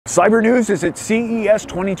Cybernews is at CES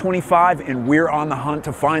 2025 and we're on the hunt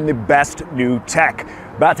to find the best new tech.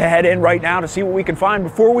 About to head in right now to see what we can find.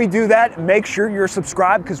 Before we do that, make sure you're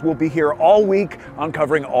subscribed because we'll be here all week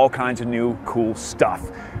uncovering all kinds of new cool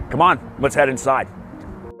stuff. Come on, let's head inside.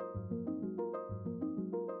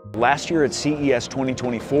 Last year at CES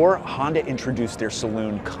 2024, Honda introduced their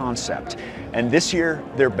Saloon concept, and this year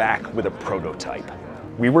they're back with a prototype.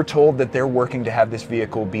 We were told that they're working to have this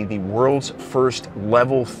vehicle be the world's first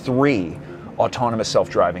level 3 autonomous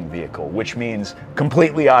self-driving vehicle, which means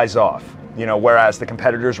completely eyes off. You know, whereas the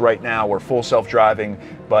competitors right now are full self-driving,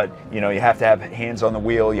 but you know, you have to have hands on the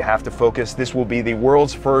wheel, you have to focus. This will be the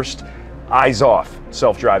world's first eyes-off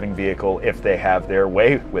self-driving vehicle if they have their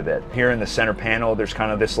way with it. Here in the center panel, there's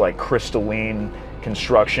kind of this like crystalline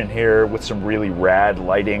construction here with some really rad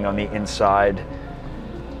lighting on the inside.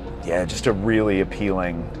 Yeah, just a really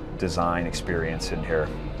appealing design experience in here.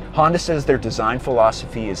 Honda says their design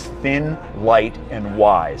philosophy is thin, light, and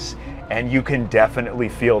wise. And you can definitely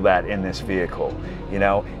feel that in this vehicle. You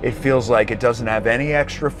know, it feels like it doesn't have any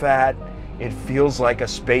extra fat. It feels like a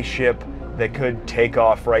spaceship that could take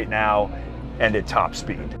off right now and at top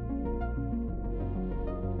speed.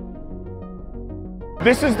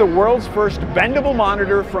 This is the world's first bendable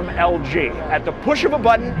monitor from LG. At the push of a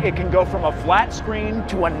button, it can go from a flat screen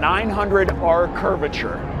to a 900R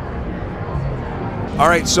curvature. All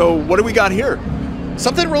right, so what do we got here?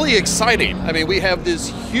 Something really exciting. I mean, we have this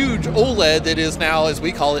huge OLED that is now, as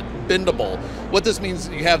we call it, bendable. What this means,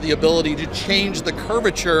 you have the ability to change the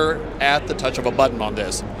curvature at the touch of a button on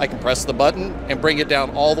this. I can press the button and bring it down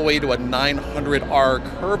all the way to a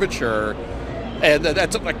 900R curvature. And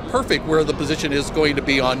that's like perfect where the position is going to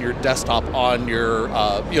be on your desktop, on your,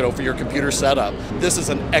 for your computer setup. This is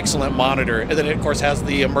an excellent monitor. And then it, of course, has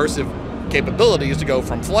the immersive capabilities to go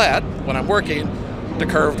from flat when I'm working to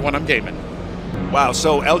curved when I'm gaming. Wow,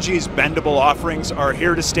 so LG's bendable offerings are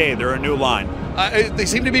here to stay. They're a new line. They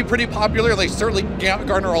seem to be pretty popular. They certainly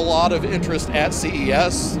garner a lot of interest at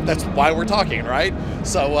CES. That's why we're talking, right?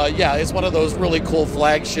 So yeah, it's one of those really cool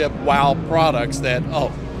flagship wow products that,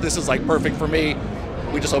 oh, this is like perfect for me.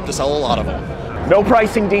 We just hope to sell a lot of them. No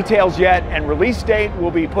pricing details yet, and release date will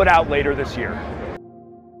be put out later this year.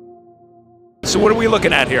 So what are we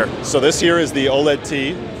looking at here? So this here is the OLED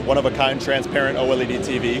T, one-of-a-kind transparent OLED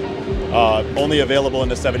TV. Only available in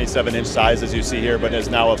the 77-inch size, as you see here, but is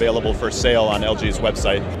now available for sale on LG's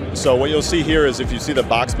website. So what you'll see here is, if you see the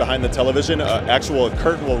box behind the television, actual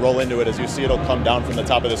curtain will roll into it. As you see, it'll come down from the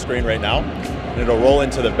top of the screen right now, and it'll roll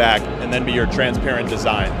into the back and then be your transparent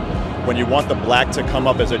design. When you want the black to come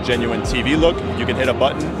up as a genuine TV look, you can hit a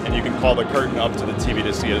button and you can call the curtain up to the TV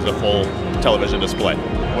to see it as a full television display.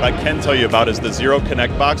 What I can tell you about is the Zero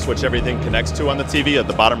Connect box, which everything connects to on the TV at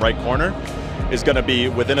the bottom right corner, is going to be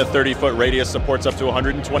within a 30-foot radius, supports up to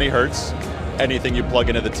 120 hertz. Anything you plug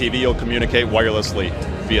into the TV, you'll communicate wirelessly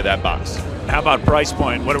via that box. How about price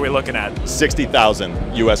point? What are we looking at?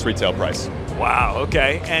 $60,000 US retail price. Wow,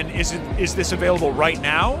 okay. And is this available right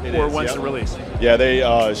now, or when's the release? Yeah, they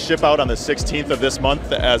ship out on the 16th of this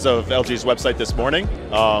month as of LG's website this morning.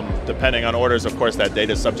 Depending on orders, of course, that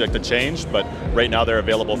date is subject to change, but right now they're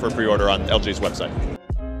available for pre-order on LG's website.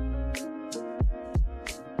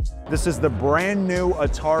 This is the brand new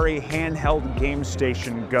Atari handheld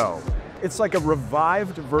Gamestation Go. It's like a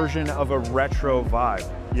revived version of a retro vibe.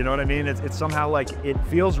 You know what I mean? It's somehow like, it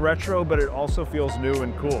feels retro, but it also feels new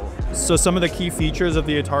and cool. So some of the key features of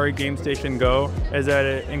the Atari Gamestation Go is that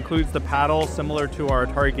it includes the paddle similar to our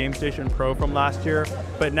Atari Gamestation Pro from last year.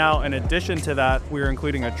 But now, in addition to that, we're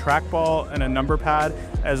including a trackball and a number pad,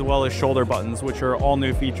 as well as shoulder buttons, which are all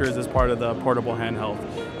new features as part of the portable handheld.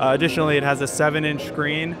 Additionally, it has a 7-inch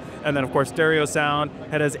screen, and then of course stereo sound.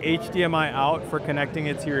 It has HDMI out for connecting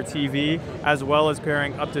it to your TV, as well as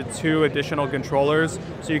pairing up to 2 additional controllers,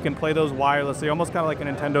 so you can play those wirelessly, almost kind of like a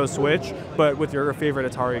Nintendo Switch, but with your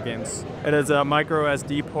favorite Atari games. It has a micro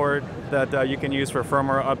SD port that you can use for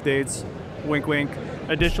firmware updates. Wink, wink.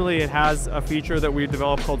 Additionally, it has a feature that we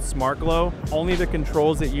developed called Smart Glow. Only the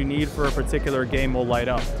controls that you need for a particular game will light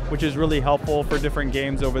up, which is really helpful for different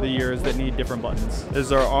games over the years that need different buttons. This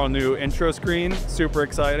is our all new intro screen, super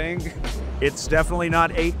exciting. It's definitely not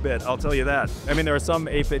 8-bit, I'll tell you that. I mean, there are some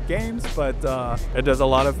 8-bit games, but it does a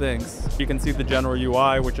lot of things. You can see the general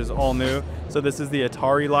UI, which is all new. So this is the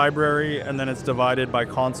Atari library, and then it's divided by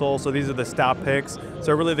console. So these are the stat picks.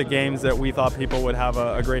 So really the games that we thought people would have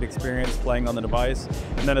a great experience playing on the device.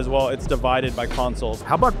 And then as well, it's divided by consoles.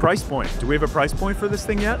 How about price point? Do we have a price point for this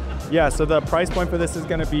thing yet? Yeah, so the price point for this is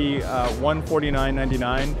gonna be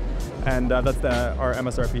 $149.99, and that's our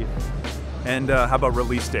MSRP. And how about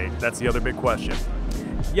release date? That's the other big question.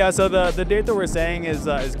 Yeah, so the date that we're saying is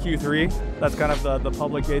Q3. That's kind of the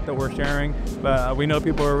public date that we're sharing. But we know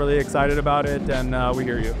people are really excited about it, and we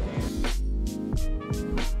hear you.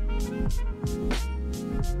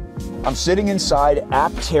 I'm sitting inside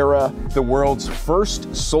Aptera, the world's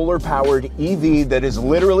first solar-powered EV that is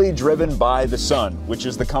literally driven by the sun, which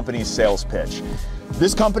is the company's sales pitch.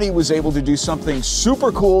 This company was able to do something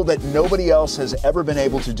super cool that nobody else has ever been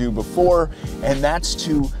able to do before, and that's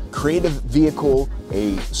to create a vehicle,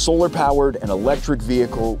 a solar-powered and electric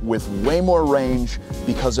vehicle with way more range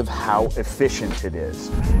because of how efficient it is.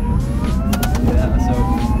 Yeah, so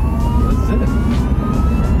this is it.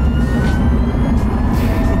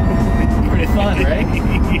 Pretty fun, right?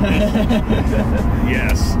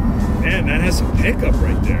 Yes. Man, that has some pickup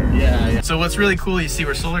right there. Yeah. So what's really cool, you see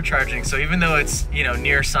we're solar charging. So even though it's,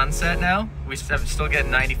 near sunset now, we still get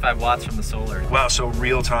 95 watts from the solar. Wow, so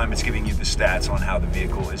real time, it's giving you the stats on how the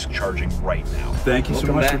vehicle is charging right now. Thank you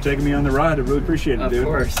so much for taking me on the ride. I really appreciate it, dude. Of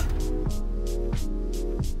course.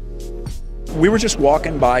 We were just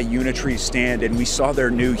walking by Unitree's stand and we saw their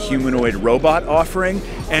new humanoid robot offering,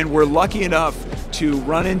 and we're lucky enough to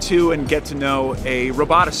run into and get to know a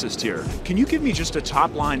roboticist here. Can you give me just a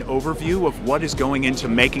top line overview of what is going into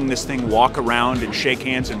making this thing walk around and shake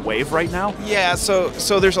hands and wave right now? Yeah, so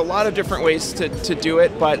there's a lot of different ways to do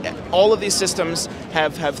it, but all of these systems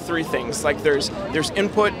have three things. Like there's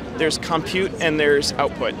input, there's compute, and there's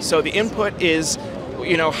output. So the input is,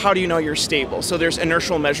 how do you know you're stable? So there's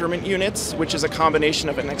inertial measurement units, which is a combination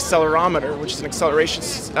of an accelerometer, which is an acceleration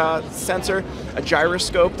sensor, a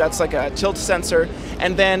gyroscope, that's like a tilt sensor,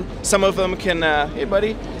 and then some of them can, hey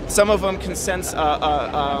buddy, some of them can sense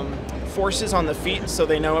forces on the feet, so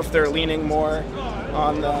they know if they're leaning more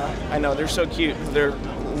on the, I know, they're so cute, they're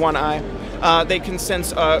one eye. They can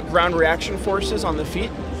sense ground reaction forces on the feet.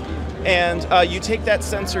 And you take that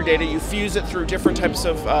sensor data, you fuse it through different types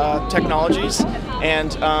of technologies,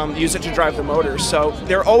 and use it to drive the motors. So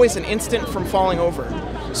they're always an instant from falling over.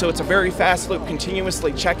 So it's a very fast loop,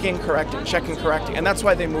 continuously checking, correcting, and that's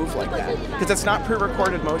why they move like that. Because it's not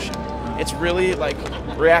pre-recorded motion. It's really like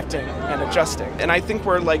reacting and adjusting. And I think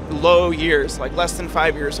we're like low years, like less than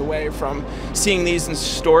 5 years away from seeing these in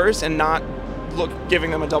stores and not giving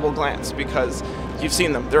them a double glance, because you've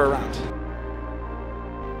seen them, they're around.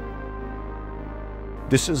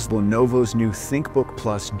 This is Lenovo's new ThinkBook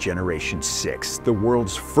Plus Generation 6, the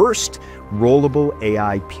world's first rollable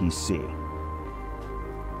AI PC.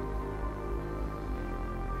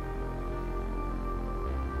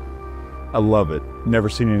 I love it. Never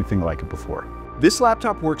seen anything like it before. This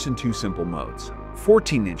laptop works in two simple modes.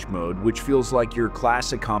 14-inch mode, which feels like your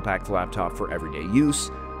classic compact laptop for everyday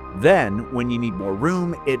use. Then, when you need more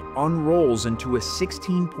room, it unrolls into a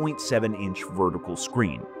 16.7-inch vertical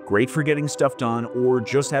screen. Great for getting stuff done or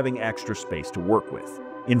just having extra space to work with.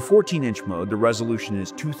 In 14-inch mode, the resolution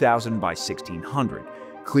is 2000 by 1600,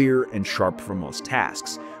 clear and sharp for most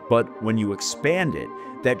tasks. But when you expand it,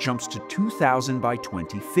 that jumps to 2000 by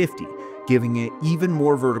 2050, giving it even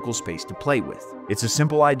more vertical space to play with. It's a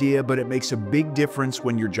simple idea, but it makes a big difference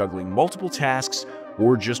when you're juggling multiple tasks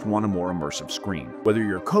or just want a more immersive screen. Whether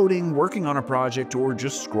you're coding, working on a project, or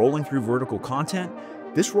just scrolling through vertical content,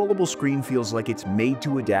 this rollable screen feels like it's made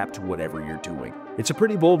to adapt to whatever you're doing. It's a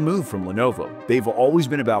pretty bold move from Lenovo. They've always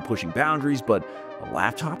been about pushing boundaries, but a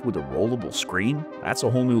laptop with a rollable screen? That's a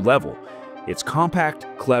whole new level. It's compact,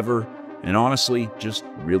 clever, and honestly, just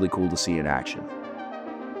really cool to see in action.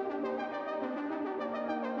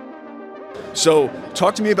 So,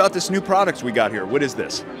 talk to me about this new product we got here. What is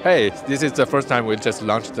this? Hey, this is the first time we just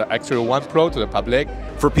launched the Xreal 1 Pro to the public.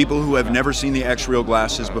 For people who have never seen the Xreal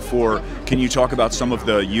glasses before, can you talk about some of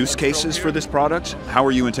the use cases for this product? How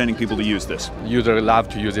are you intending people to use this? Users love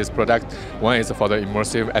to use this product. One is for the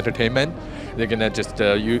immersive entertainment. They're gonna just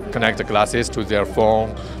you connect the glasses to their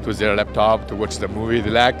phone, to their laptop to watch the movie they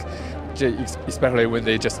like. Especially when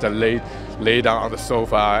they just lay down on the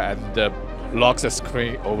sofa and locks the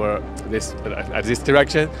screen over this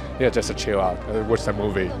direction, yeah, just chill out and watch the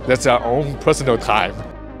movie. That's our own personal time.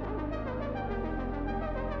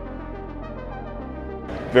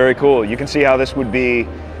 Very cool. You can see how this would be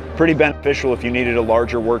pretty beneficial if you needed a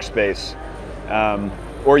larger workspace,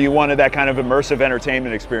 or you wanted that kind of immersive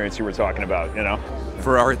entertainment experience you were talking about, you know?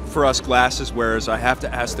 For us glasses wearers, I have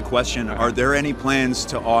to ask the question, are there any plans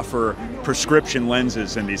to offer prescription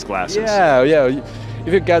lenses in these glasses? Yeah.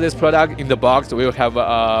 If you get this product in the box, we'll have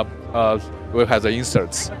the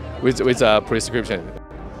inserts with a prescription.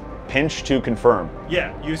 Pinch to confirm.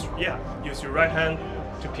 Use your right hand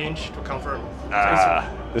to pinch to confirm.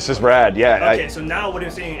 This is rad. Yeah. Okay, so now what you're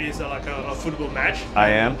seeing is like a football match. I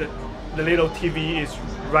am. The little TV is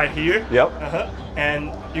right here. Yep.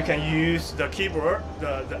 And you can use the keyboard,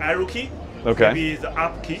 the arrow key, Okay. maybe the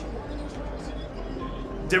up key.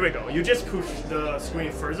 There we go. You just push the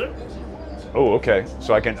screen further. Oh, okay.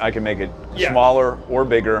 So I can make it Yeah. smaller or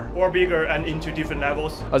bigger. Or bigger and into different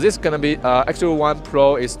levels. This is gonna be Xreal One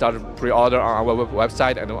Pro is started pre-order on our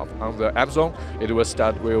website and on the Amazon. It will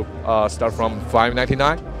start from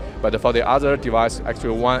 $599, but for the other device,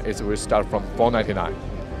 Xreal One will start from $499.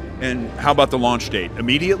 And how about the launch date?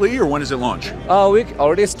 Immediately, or when does it launch? We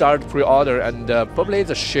already started pre-order, and probably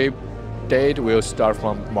the ship date will start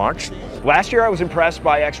from March. Last year I was impressed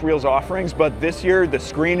by Xreal's offerings, but this year the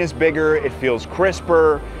screen is bigger, it feels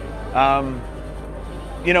crisper.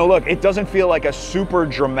 You know, look, it doesn't feel like a super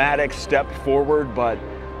dramatic step forward, but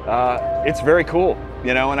it's very cool,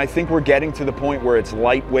 you know, and I think we're getting to the point where it's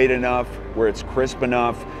lightweight enough, where it's crisp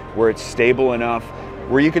enough, where it's stable enough,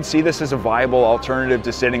 where you can see this as a viable alternative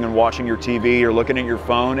to sitting and watching your TV or looking at your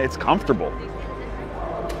phone. It's comfortable.